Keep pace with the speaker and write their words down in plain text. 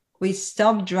we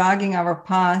stop dragging our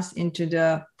past into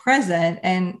the present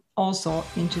and also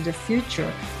into the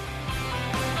future.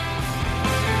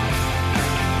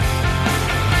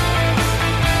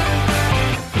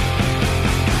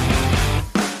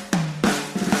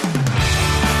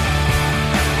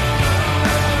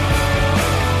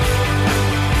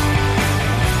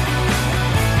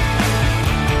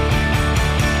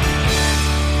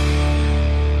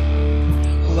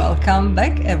 Welcome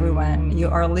back, everyone. You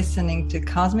are listening to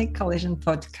Cosmic Collision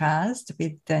Podcast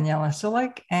with Daniela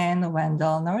Sulek and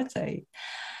Wendell Norte.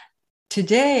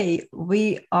 Today,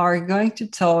 we are going to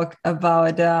talk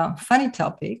about a funny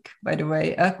topic, by the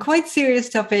way, a quite serious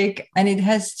topic, and it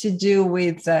has to do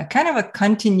with kind of a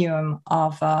continuum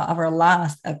of our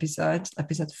last episode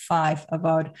 5,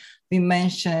 about we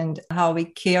mentioned how we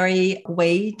carry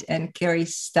weight and carry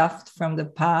stuff from the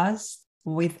past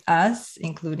with us,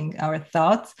 including our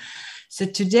thoughts. So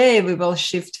today we will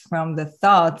shift from the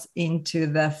thoughts into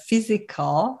the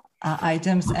physical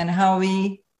items and how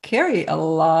we carry a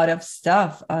lot of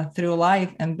stuff through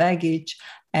life and baggage,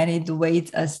 and it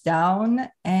weighs us down,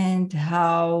 and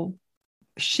how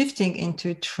shifting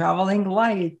into traveling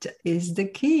light is the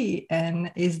key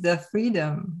and is the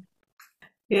freedom.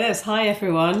 Yes, hi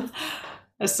everyone.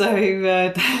 So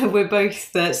we're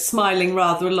both smiling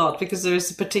rather a lot because there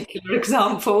is a particular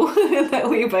example that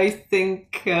we both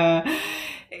think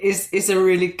is a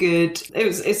really good.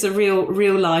 It's a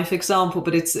real life example,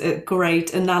 but it's a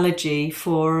great analogy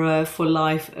for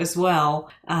life as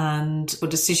well, and for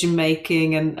decision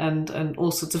making and all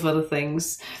sorts of other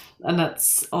things. And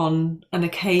that's on an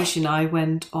occasion I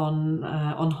went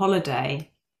on holiday,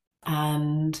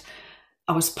 and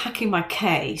I was packing my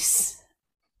case.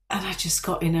 And I just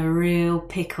got in a real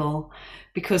pickle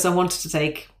because I wanted to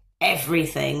take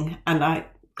everything, and I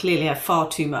clearly had far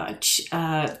too much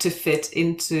to fit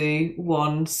into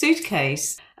one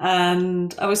suitcase.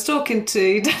 And I was talking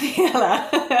to Daniela.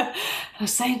 I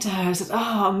was saying to her, I said,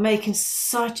 I'm making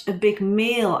such a big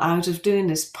meal out of doing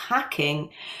this packing.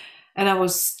 And I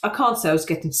can't say I was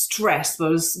getting stressed, but I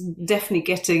was definitely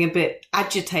getting a bit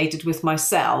agitated with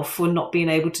myself for not being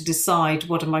able to decide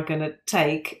what am I going to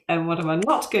take and what am I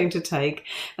not going to take.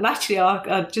 And actually,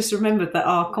 I just remembered that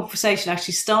our conversation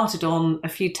actually started on a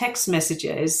few text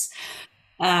messages.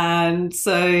 And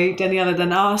so Daniela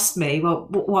then asked me, well,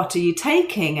 what are you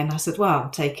taking? And I said, well, I'm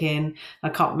taking, I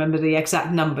can't remember the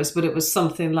exact numbers, but it was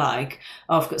something like,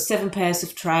 I've got 7 pairs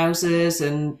of trousers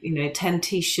and, 10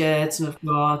 t-shirts, and I've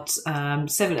got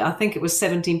 7, I think it was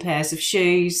 17 pairs of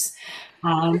shoes.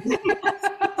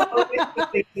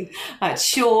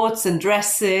 Shorts and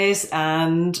dresses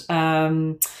and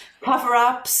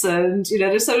cover-ups, and so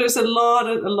there's a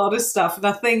lot of stuff. And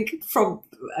I think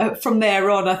from there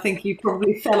on, I think you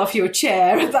probably fell off your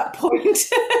chair at that point.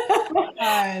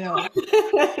 I know.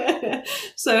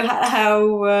 So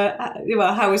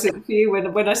how was it for you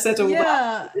when I said all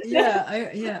that?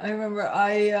 I remember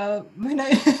when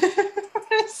I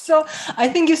so I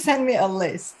think you sent me a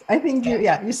list. I think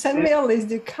you sent me a list.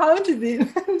 You counted it.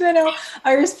 And then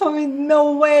I responded,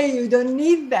 no way, you don't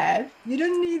need that. You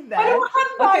don't need that. I don't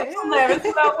have bags on there as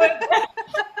well.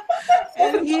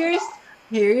 And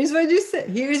here's what you said.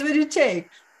 Here's what you take.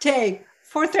 Take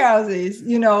 4 trousers,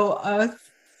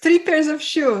 3 pairs of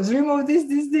shoes, remove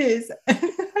this.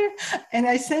 And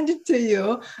I sent it to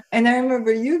you. And I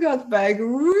remember you got back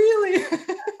really.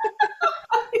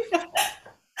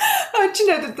 Do you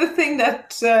know the thing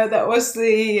that was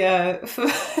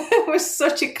was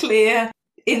such a clear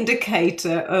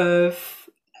indicator of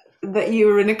that you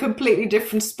were in a completely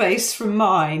different space from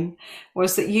mine,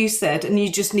 was that you said, and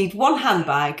you just need one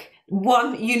handbag,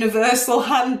 one universal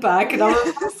handbag. And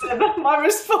my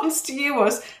response to you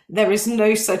was, there is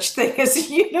no such thing as a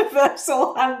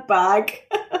universal handbag.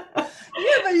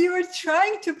 Yeah, but you were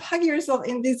trying to pack yourself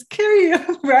in this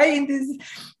carry-on, right?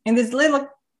 In this little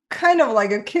kind of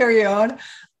like a carry-on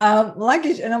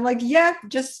luggage. And I'm like, yeah,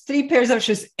 just 3 pairs of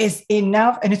shoes is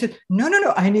enough. And he said,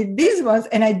 no, I need these ones.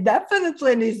 And I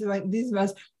definitely need these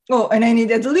ones. Oh, and I need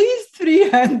at least 3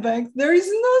 handbags. There is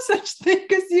no such thing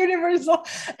as universal.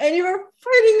 And you were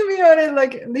fighting me on it,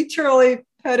 like literally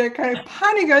had a kind of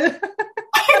panic.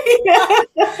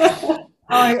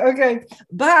 Okay.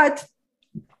 But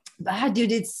you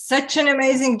did such an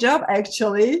amazing job,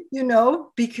 actually,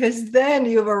 because then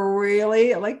you were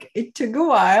really like, it took a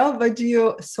while, but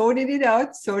you sorted it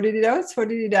out.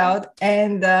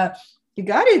 And you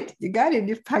got it.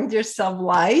 You packed yourself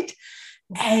light.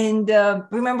 And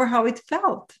remember how it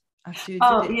felt after you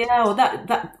did it.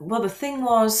 Well, the thing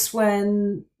was,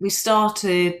 when we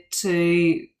started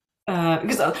to,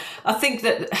 because I think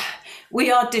that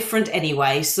we are different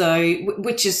anyway, so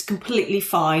which is completely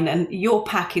fine. And your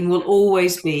packing will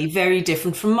always be very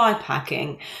different from my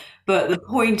packing. But the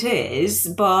point is,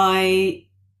 by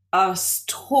us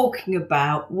talking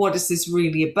about what is this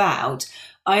really about,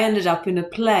 I ended up in a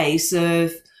place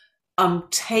of I'm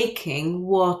taking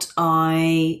what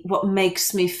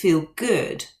makes me feel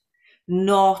good,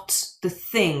 not the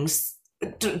things.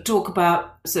 Talk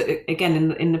about, so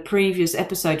again, in the previous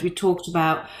episode we talked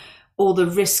about all the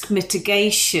risk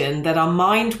mitigation that our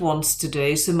mind wants to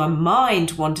do. So my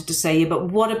mind wanted to say, yeah, but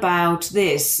what about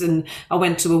this? And I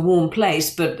went to a warm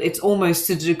place, but it's almost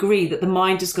to the degree that the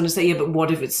mind is going to say, yeah, but what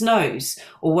if it snows?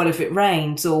 Or what if it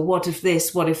rains? Or what if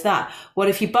this? What if that? What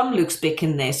if your bum looks big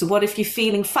in this? Or what if you're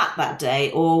feeling fat that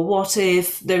day? Or what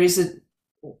if there is a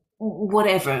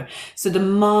whatever? So the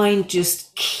mind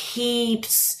just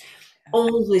keeps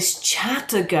all this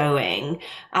chatter going.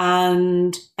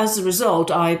 And as a result,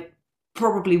 I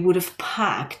probably would have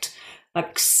packed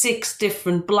like 6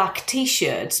 different black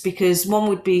t-shirts, because one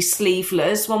would be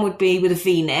sleeveless, one would be with a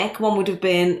v-neck, one would have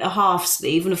been a half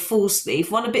sleeve and a full sleeve,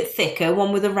 one a bit thicker,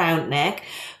 one with a round neck,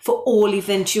 for all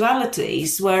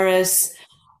eventualities. Whereas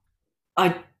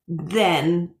I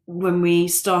then, when we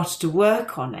started to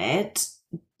work on it,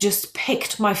 just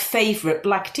picked my favorite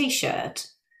black t-shirt.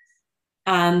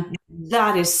 And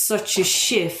that is such a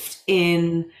shift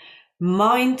in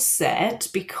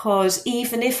mindset, because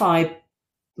even if I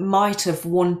might have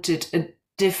wanted a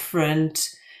different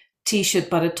t-shirt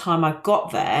by the time I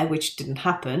got there, which didn't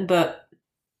happen, but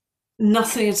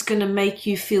nothing is going to make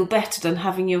you feel better than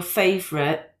having your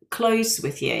favorite clothes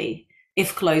with you,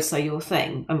 if clothes are your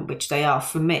thing, which they are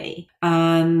for me.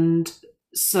 And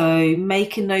so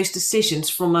making those decisions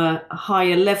from a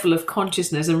higher level of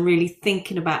consciousness and really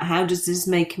thinking about how does this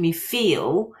make me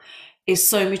feel is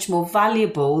so much more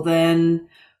valuable than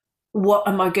what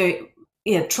am I going,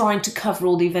 trying to cover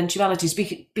all the eventualities,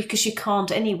 because you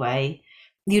can't anyway.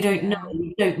 You don't know.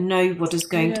 You don't know what is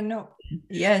going to. Know.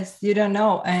 Yes, you don't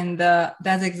know, and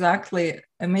that's exactly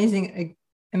amazing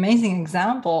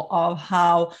example of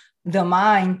how the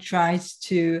mind tries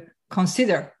to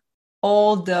consider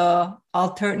all the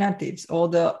alternatives, all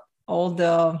the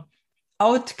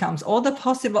outcomes, all the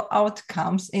possible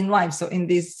outcomes in life. So in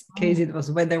this case, it was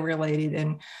weather related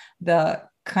and the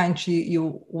country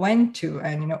you went to,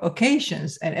 and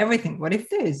occasions and everything. What if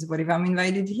this? What if I'm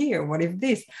invited here? What if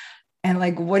this? And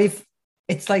like, what if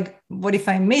it's like, what if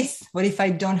I miss? What if I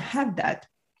don't have that?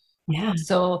 Yeah.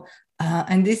 So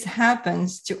and this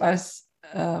happens to us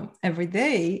every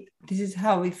day. This is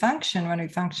how we function. When we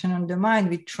function on the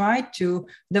mind,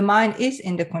 the mind is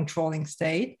in the controlling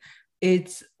state.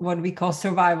 It's what we call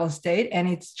survival state, and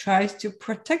it tries to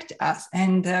protect us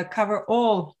and cover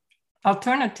all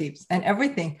alternatives and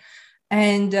everything.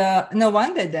 And no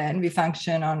wonder then we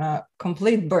function on a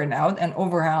complete burnout and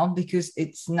overwhelm, because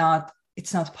it's not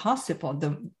possible.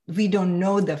 We don't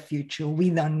know the future. We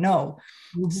don't know.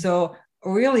 Mm-hmm. So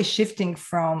really shifting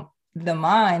from the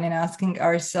mind and asking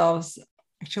ourselves,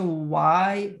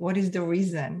 actually, what is the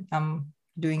reason I'm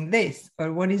doing this?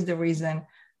 Or what is the reason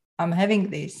I'm having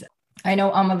this? I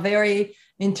know I'm a very,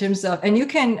 in terms of, and you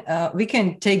can, we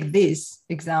can take this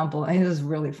example. And it was a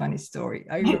really funny story.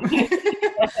 I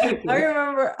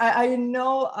remember, I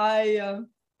know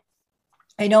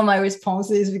my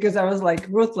response is, because I was like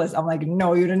ruthless. I'm like,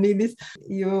 no, you don't need this.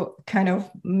 You kind of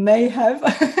may have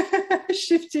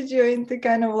shifted you into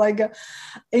kind of like a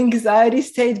anxiety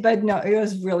state, but no, it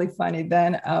was really funny.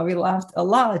 Then we laughed a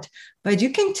lot. But you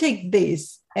can take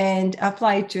this and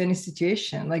apply it to any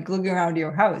situation. Like look around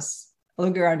your house,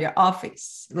 look around your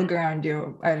office, look around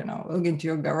your, I don't know, look into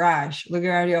your garage, look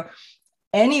around your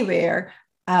anywhere.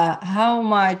 How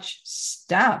much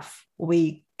stuff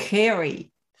we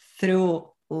carry through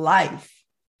life,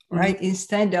 right? Mm-hmm.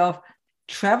 Instead of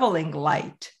traveling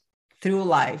light through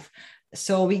life.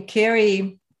 So we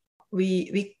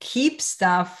keep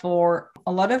stuff for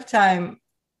a lot of time,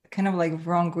 kind of like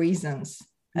wrong reasons,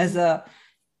 mm-hmm. as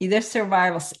either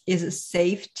survival is a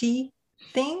safety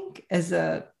thing,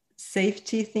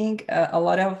 a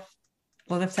lot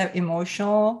of time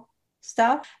emotional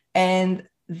stuff. And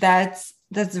that's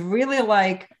really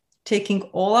like taking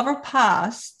all of our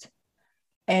past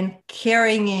and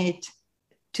carrying it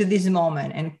to this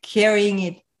moment and carrying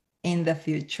it in the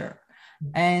future.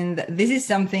 And this is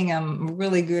something I'm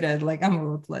really good at. Like I'm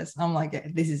ruthless. I'm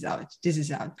like, this is out.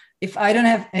 If I don't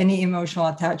have any emotional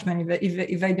attachment,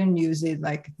 if I don't use it,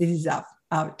 like this is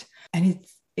out. And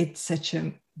it's such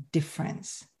a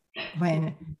difference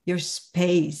when your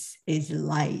space is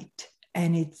light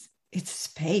and it's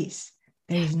space.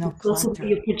 There is no clutter. Also,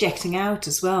 you're projecting out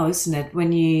as well, isn't it?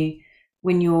 When you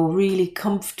when you're really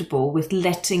comfortable with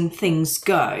letting things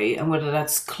go, and whether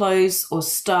that's clothes or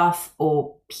stuff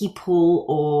or people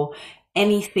or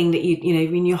anything that you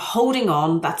know, when you're holding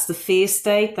on, that's the fear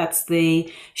state, that's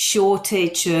the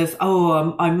shortage of,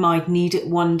 I might need it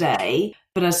one day.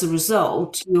 But as a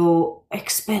result, you're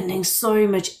expending so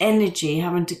much energy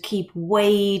having to keep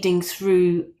wading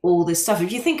through all this stuff.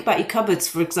 If you think about your cupboards,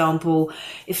 for example,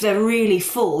 if they're really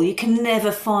full, you can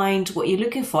never find what you're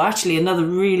looking for. Actually, another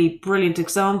really brilliant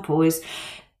example is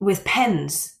with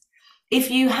pens. If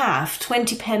you have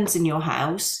 20 pens in your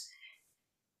house,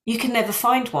 you can never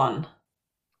find one.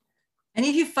 And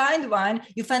if you find one,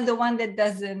 you find the one that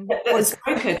doesn't. That's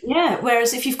broken. Yeah.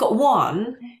 Whereas if you've got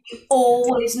one, you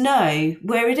always know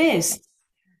where it is.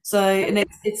 So, and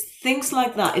it's things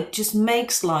like that. It just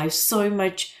makes life so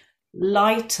much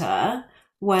lighter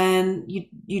when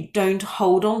you don't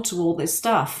hold on to all this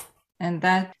stuff. And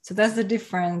that's the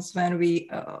difference when we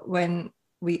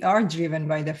are driven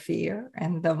by the fear,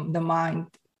 and the mind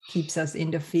keeps us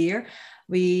in the fear.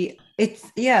 We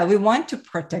want to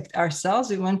protect ourselves.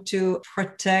 We want to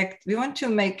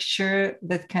make sure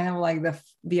that kind of like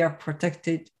we are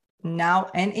protected now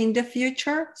and in the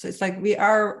future. So it's like we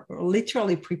are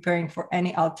literally preparing for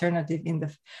any alternative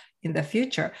in the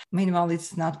future. Meanwhile,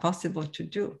 it's not possible to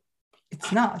do.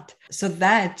 It's not. So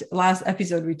that last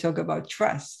episode, we talked about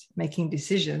trust, making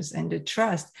decisions and the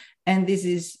trust. And this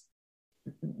is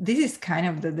kind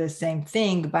of the same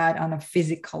thing, but on a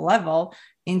physical level,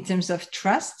 in terms of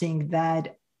trusting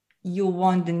that you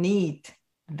won't need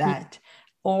that.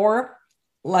 Or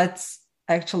let's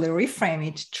actually reframe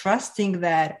it, trusting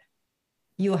that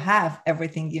you have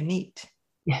everything you need.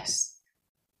 Yes.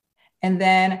 And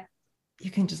then you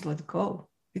can just let go.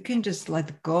 You can just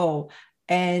let go.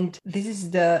 And this is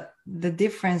the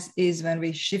difference is when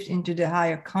we shift into the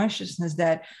higher consciousness,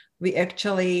 that we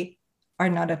actually are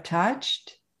not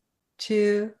attached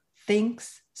to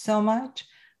things so much,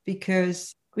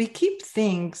 because we keep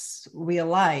things we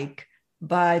like,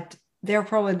 but they're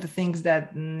probably the things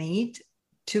that need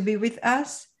to be with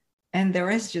us, and the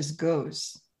rest just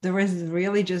goes. The rest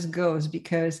really just goes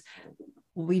because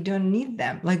we don't need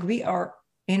them. Like, we are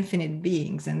infinite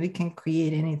beings and we can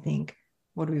create anything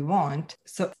what we want.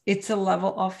 So it's a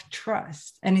level of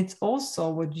trust. And it's also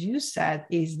what you said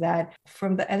is that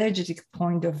from the energetic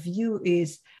point of view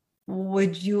is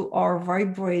what you are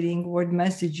vibrating, what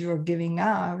message you are giving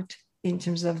out in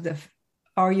terms of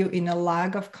are you in a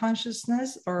lack of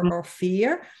consciousness or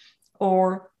fear,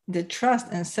 or the trust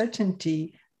and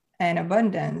certainty and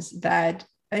abundance that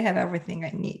I have everything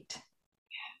I need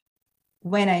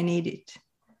when I need it.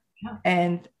 Yeah.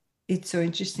 And it's so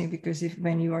interesting because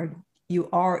when you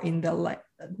are in the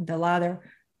latter,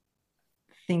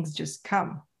 things just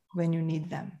come when you need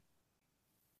them.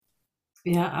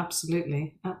 Yeah,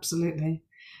 absolutely. And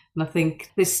I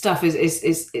think this stuff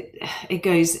it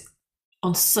goes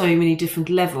on so many different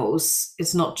levels.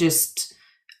 It's not just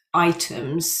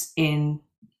items in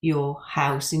your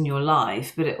house, in your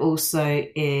life, but it also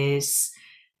is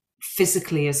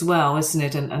physically as well, isn't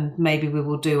it? And maybe we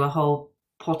will do a whole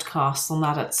podcast on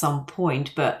that at some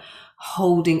point, but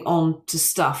holding on to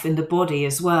stuff in the body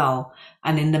as well,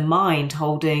 and in the mind,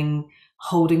 holding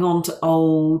on to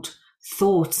old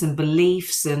thoughts and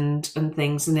beliefs and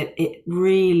things, and it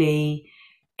really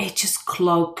just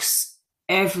clogs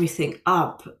everything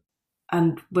up.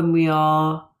 And when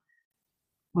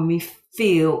we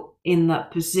feel in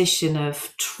that position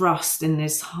of trust in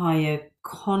this higher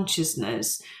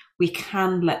consciousness, we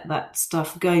can let that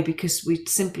stuff go because we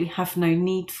simply have no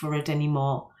need for it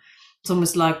anymore. It's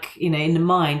almost like, in the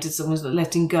mind, it's almost like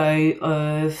letting go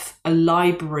of a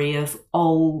library of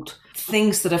old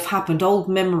things that have happened, old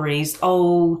memories,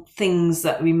 old things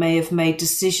that we may have made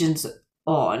decisions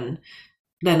on.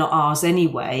 They're not ours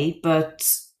anyway, but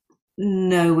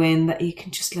knowing that you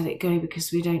can just let it go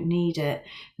because we don't need it.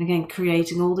 And again,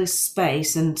 creating all this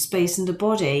space in the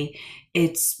body.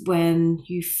 It's when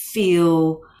you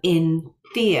feel in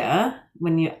fear,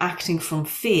 when you're acting from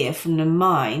fear, from the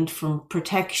mind, from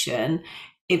protection,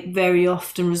 it very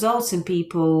often results in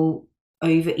people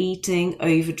overeating,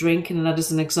 overdrinking. And that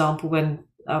is an example when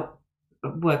I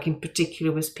work in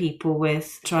particular with people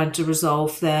with trying to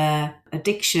resolve their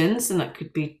addictions. And that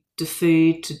could be to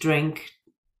food, to drink,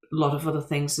 a lot of other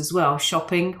things as well,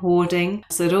 shopping, hoarding.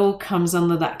 So it all comes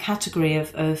under that category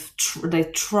of they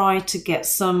try to get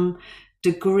some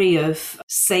degree of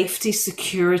safety,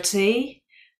 security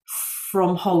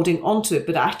from holding onto it,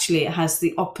 but actually it has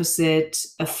the opposite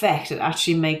effect. It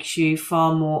actually makes you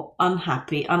far more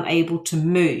unhappy, unable to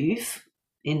move,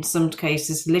 in some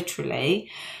cases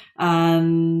literally,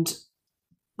 and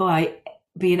by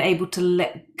being able to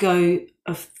let go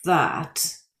of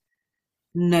that,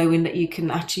 knowing that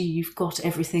you've got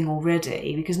everything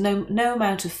already, because no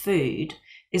amount of food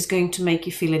is going to make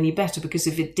you feel any better, because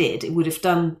if it did, it would have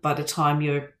done by the time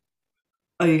you're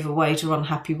overweight or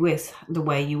unhappy with the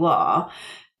way you are.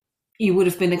 You would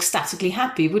have been ecstatically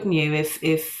happy, wouldn't you,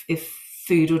 if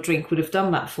food or drink would have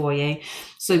done that for you.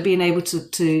 So being able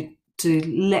to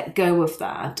let go of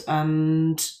that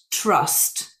and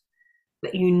trust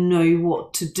that you know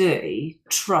what to do,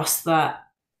 trust that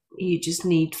you just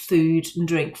need food and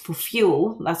drink for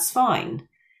fuel, that's fine,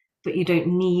 but you don't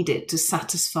need it to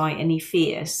satisfy any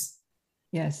fears.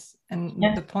 Yes. And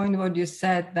the point what you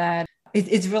said, that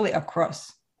it's really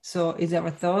across. So it's our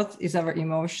thoughts, it's our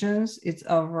emotions, it's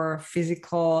our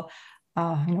physical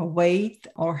weight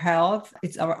or health,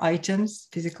 it's our items,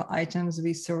 physical items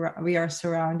we are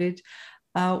surrounded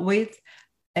with.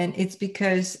 And it's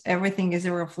because everything is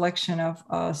a reflection of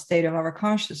a state of our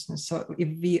consciousness. So if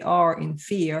we are in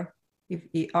fear, if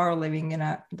we are living in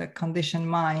the conditioned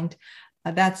mind,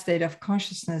 that state of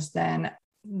consciousness, then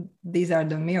these are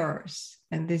the mirrors,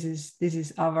 and this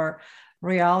is our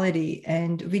reality.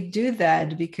 And we do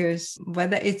that because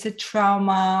whether it's a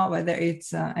trauma, whether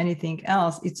it's anything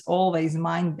else, it's always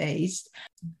mind-based.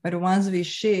 But once we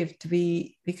shift,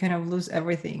 we kind of lose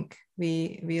everything.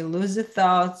 We lose the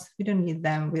thoughts, we don't need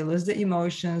them. We lose the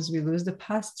emotions, we lose the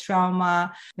past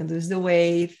trauma, we lose the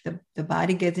weight, the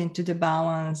body gets into the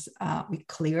balance, we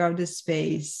clear out the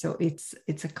space. So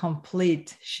it's a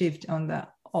complete shift on the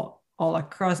all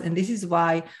across. And this is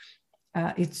why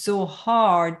it's so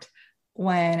hard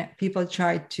when people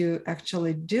try to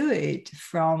actually do it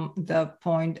from the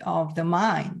point of the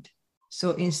mind.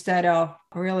 So instead of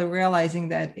really realizing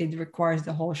that it requires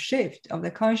the whole shift of the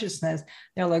consciousness,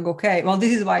 they're like, okay, well,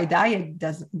 this is why diet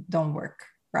don't work,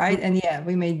 right? And yeah,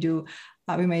 we may do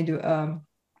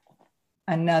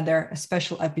another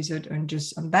special episode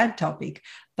on that topic.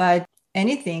 But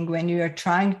anything, when you are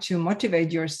trying to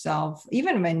motivate yourself,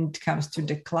 even when it comes to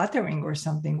decluttering or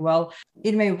something, well,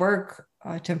 it may work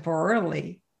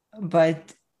temporarily,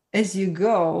 but as you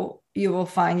go, you will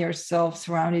find yourself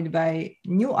surrounded by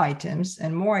new items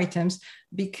and more items,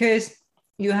 because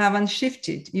you haven't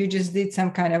shifted. You just did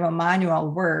some kind of a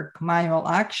manual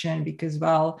action, because,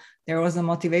 well, there was a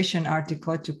motivation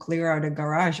article to clear out a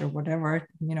garage or whatever,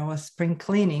 a spring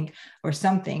cleaning or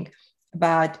something,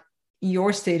 but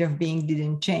your state of being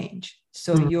didn't change.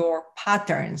 So your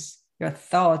patterns, your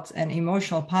thoughts and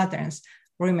emotional patterns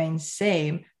remain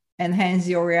same, and hence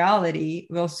your reality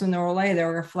will sooner or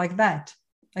later reflect that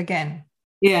again.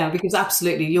 Yeah, because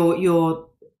absolutely your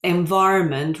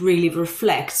environment really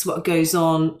reflects what goes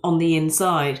on the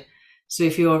inside. So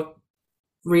if your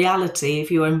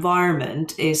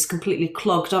environment is completely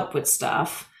clogged up with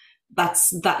stuff,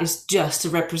 that is just a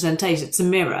representation. It's a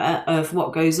mirror of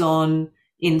what goes on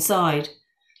inside.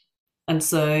 And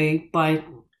so by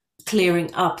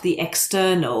clearing up the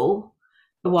external,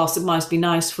 whilst it might be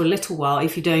nice for a little while,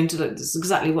 if you don't, that's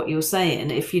exactly what you're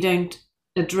saying, if you don't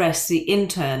address the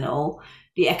internal,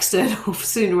 the external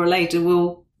sooner or later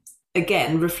will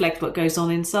again reflect what goes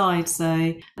on inside.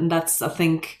 So, and that's, I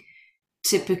think,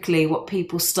 typically what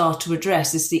people start to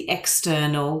address is the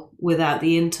external without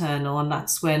the internal. And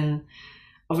that's when,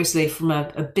 obviously, from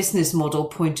a business model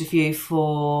point of view,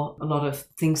 for a lot of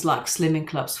things like slimming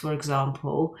clubs, for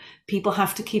example, people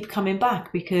have to keep coming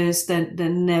back because they're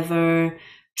never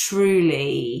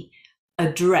truly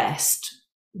addressed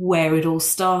where it all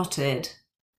started.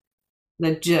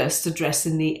 They're just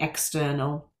addressing the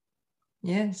external.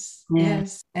 Yes, yeah.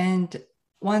 Yes. And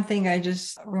one thing I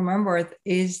just remembered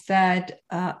is that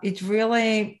it's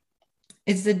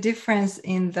the difference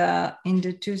in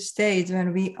the two states.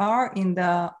 When we are in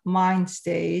the mind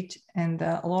state and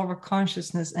the lower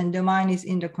consciousness, and the mind is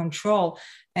in the control,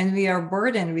 and we are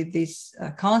burdened with these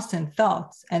constant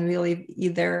thoughts, and we live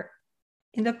either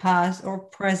in the past or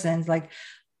present, like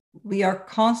we are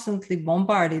constantly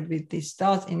bombarded with these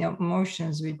thoughts and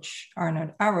emotions which are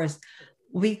not ours.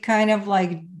 We kind of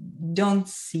like don't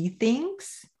see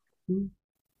things.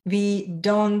 We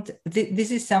don't.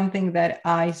 This is something that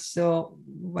I saw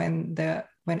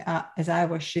as I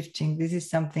was shifting. This is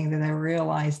something that I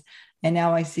realized, and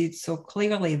now I see it so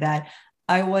clearly, that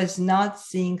I was not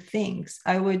seeing things.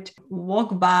 I would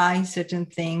walk by certain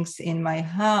things in my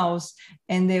house,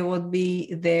 and they would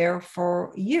be there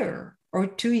for a year or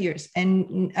 2 years,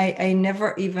 and I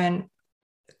never even,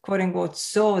 quote unquote,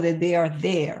 saw that they are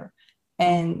there,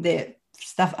 and the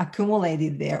stuff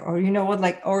accumulated there, or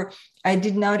or I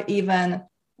did not even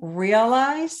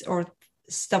realize or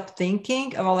stop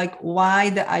thinking about like why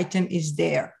the item is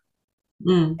there.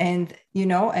 Mm. And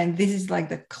and this is like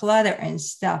the clutter and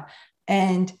stuff.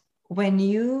 And when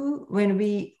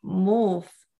we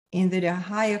move into the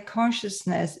higher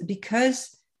consciousness,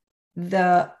 because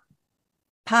the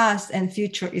past and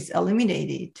future is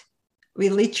eliminated, we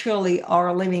literally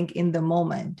are living in the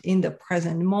moment, in the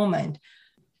present moment.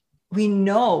 We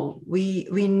know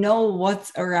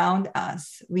what's around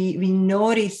us. We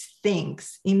notice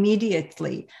things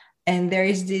immediately. And there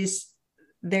is this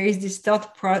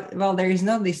well, there is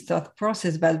not this thought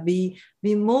process, but we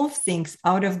move things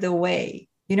out of the way.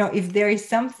 If there is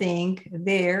something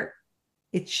there,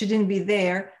 it shouldn't be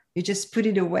there, you just put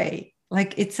it away.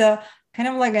 Like it's a kind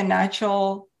of like a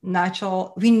natural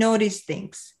we notice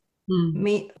things. Mm.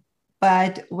 Me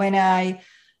but when I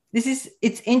this is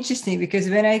it's interesting, because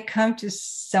when I come to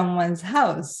someone's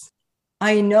house,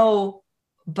 I know,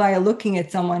 by looking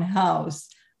at someone's house,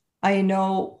 I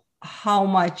know how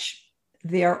much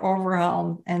they are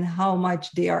overwhelmed and how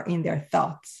much they are in their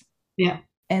thoughts, Yeah.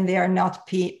 and they are not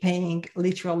paying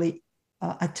literally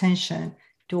attention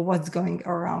to what's going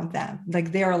around them.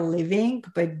 Like they are living,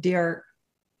 but they're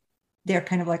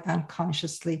kind of like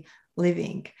unconsciously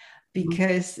living,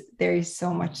 because there is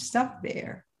so much stuff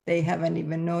there. They haven't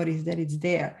even noticed that it's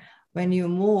there. When you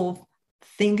move,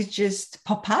 things just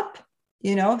pop up.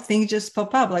 Things just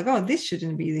pop up, like, oh, this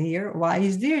shouldn't be here. Why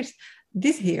is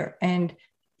this here? And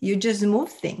you just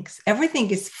move things. Everything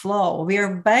is flow. We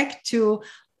are back to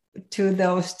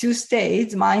those two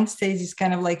states. Mind states is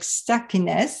kind of like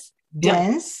stuckiness, Yeah.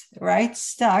 dense, right?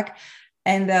 Stuck.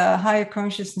 And the higher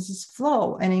consciousness is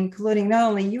flow, and including not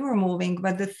only you are moving,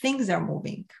 but the things are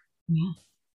moving. Yeah.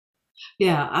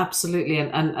 Yeah, absolutely.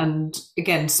 And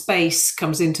again, space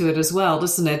comes into it as well,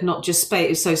 doesn't it? Not just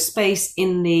space. So space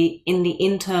in the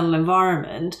internal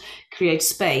environment creates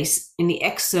space in the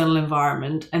external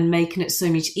environment, and making it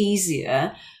so much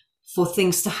easier for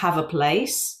things to have a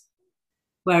place.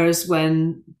 Whereas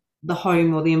when the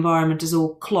home or the environment is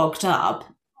all clogged up,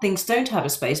 things don't have a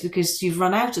space because you've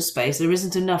run out of space. There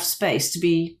isn't enough space to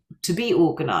be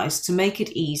organized, to make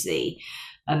it easy.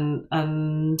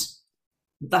 And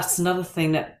that's another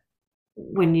thing, that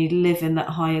when you live in that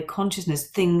higher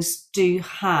consciousness, things do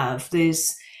have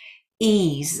this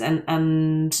ease,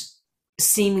 and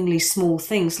seemingly small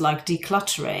things like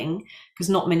decluttering, because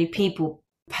not many people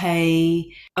put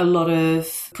a lot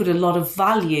of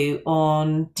value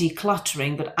on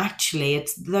decluttering, but actually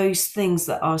it's those things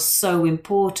that are so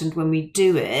important when we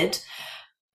do it,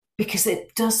 because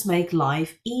it does make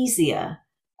life easier.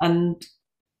 And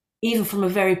even from a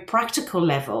very practical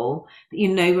level, that you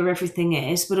know where everything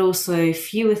is, but also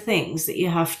fewer things that you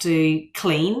have to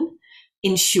clean,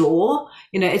 ensure,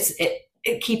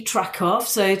 keep track of.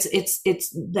 So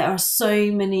it's there are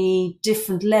so many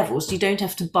different levels. You don't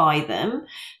have to buy them,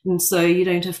 and so you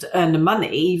don't have to earn the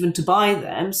money even to buy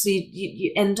them. So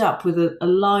you end up with a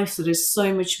life that is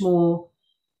so much more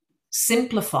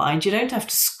simplified. You don't have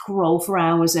to scroll for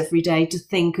hours every day to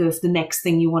think of the next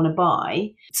thing you want to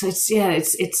buy. So it's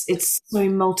so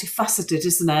multifaceted,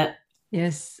 isn't it?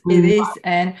 Yes, it Mm. is.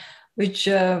 And which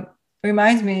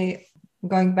reminds me,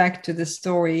 going back to the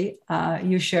story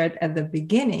you shared at the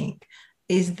beginning,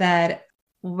 is that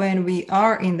when we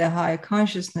are in the higher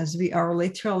consciousness, we are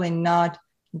literally not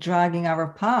dragging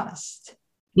our past.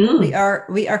 We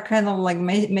Mm. are kind of like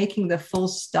making the full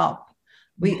stop.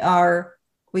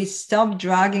 We stop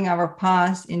dragging our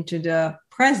past into the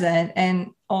present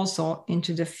and also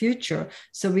into the future.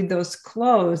 So with those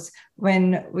clothes,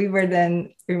 when we were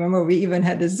then, remember, we even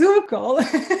had a Zoom call.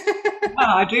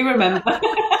 Oh, I do remember.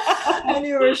 And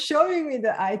you were showing me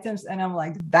the items, and I'm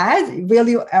like, that will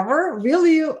you ever?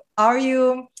 Are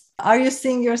you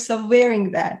seeing yourself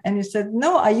wearing that? And you said,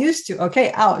 no, I used to.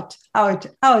 Okay, out, out,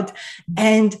 out.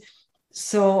 And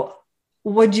so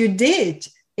what you did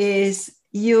is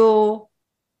you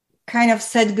kind of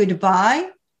said goodbye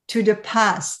to the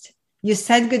past. You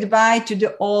said goodbye to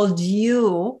the old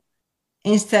you,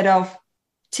 instead of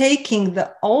taking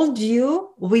the old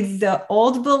you with the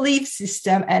old belief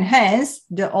system, and hence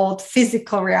the old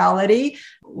physical reality,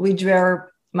 which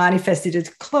were manifested as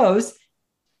clothes,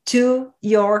 to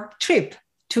your trip,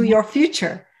 to your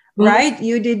future. Mm. Right?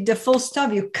 You did the full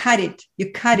stop. You cut it.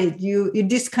 You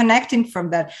disconnecting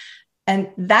from that. And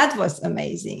that was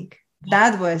amazing.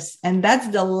 And that's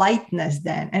the lightness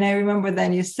then. And I remember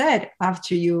then you said,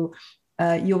 after you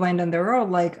went on the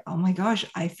road, like, oh my gosh,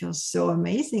 I feel so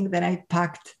amazing that I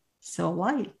packed so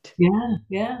light.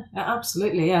 Yeah,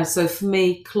 absolutely. Yeah. So for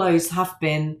me, clothes have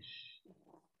been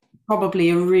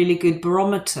probably a really good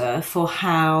barometer for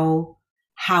how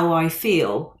I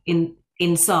feel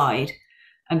inside.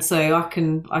 And so I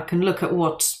can look at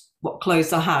what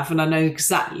clothes I have, and I know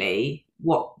exactly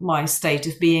what my state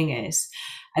of being is.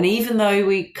 And even though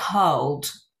we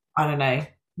culled, I don't know,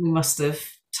 we must have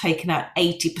taken out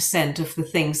 80% of the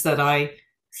things that I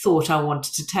thought I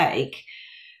wanted to take,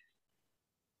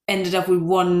 ended up with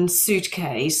one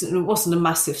suitcase, and it wasn't a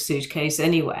massive suitcase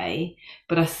anyway,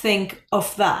 but I think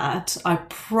of that, I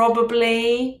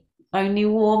probably only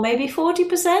wore maybe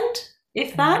 40%,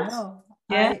 if that. Wow.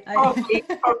 Yeah, probably,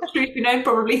 truth be known,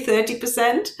 probably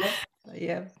 30%.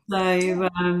 Yeah. So yeah.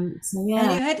 And you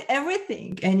had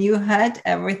everything, and you had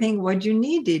everything what you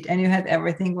needed, and you had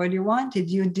everything what you wanted.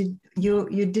 You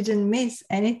didn't miss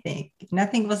anything.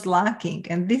 Nothing was lacking,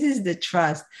 and this is the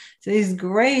trust. So it's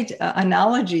great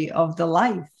analogy of the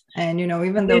life. And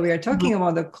even though we are talking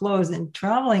about the clothes and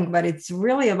traveling, but it's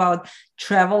really about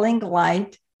traveling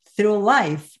light through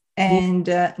life, and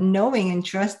knowing and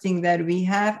trusting that we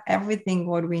have everything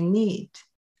what we need.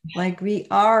 Like, we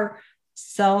are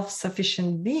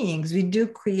self-sufficient beings. We do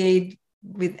create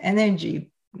with energy,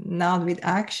 not with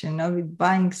action, not with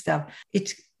buying stuff.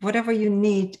 It's whatever you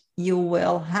need, you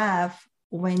will have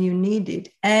when you need it.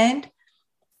 And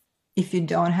if you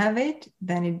don't have it,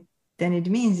 then it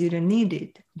means you don't need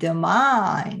it. The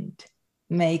mind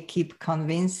may keep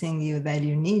convincing you that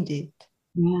you need it,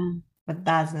 but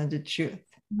that's not the truth.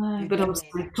 No, but also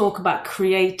talk about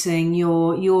creating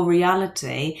your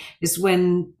reality is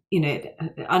when,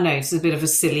 I know it's a bit of a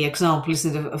silly example,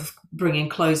 isn't it, of bringing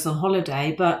clothes on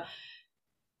holiday, but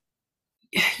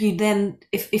you then,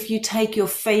 if you take your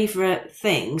favorite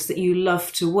things that you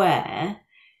love to wear,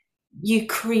 you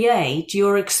create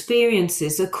your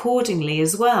experiences accordingly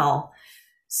as well.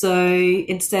 So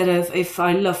instead of, if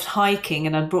I loved hiking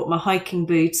and I brought my hiking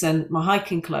boots and my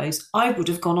hiking clothes, I would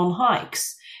have gone on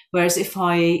hikes. Whereas if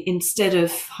I, instead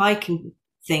of hiking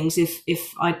things,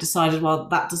 if I decided, well,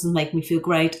 that doesn't make me feel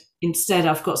great, instead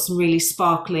I've got some really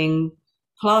sparkling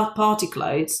party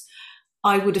clothes,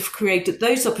 I would have created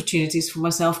those opportunities for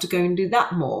myself to go and do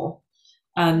that more.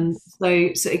 And so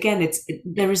again,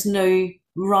 there is no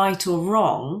right or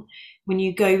wrong when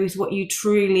you go with what you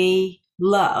truly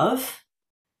love.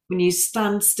 When you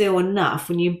stand still enough,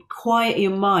 when you quiet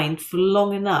your mind for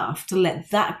long enough to let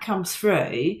that come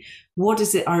through, what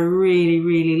is it I really,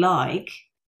 really like?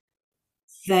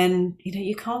 Then,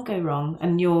 you can't go wrong.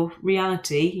 And your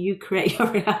reality, you create your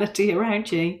reality around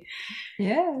you.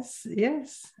 Yes,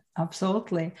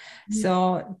 absolutely.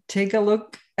 So take a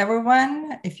look,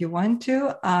 everyone, if you want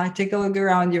to, take a look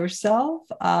around yourself,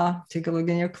 take a look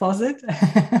in your closet.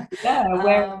 Take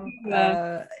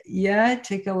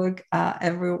a look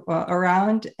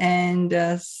around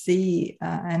and see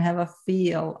and have a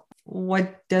feel.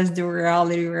 What does the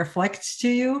reality reflect to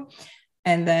you?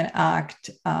 And then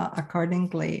act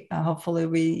accordingly. Hopefully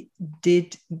we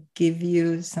did give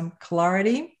you some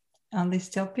clarity on this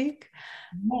topic.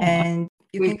 And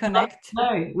you can connect.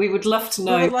 We would love to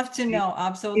know. We would love to know.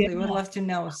 Absolutely. We would love to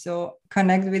know. So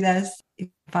connect with us. You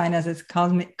can find us at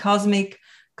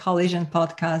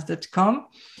cosmiccollisionpodcast.com.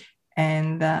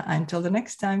 And until the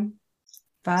next time,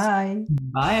 bye.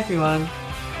 Bye, everyone.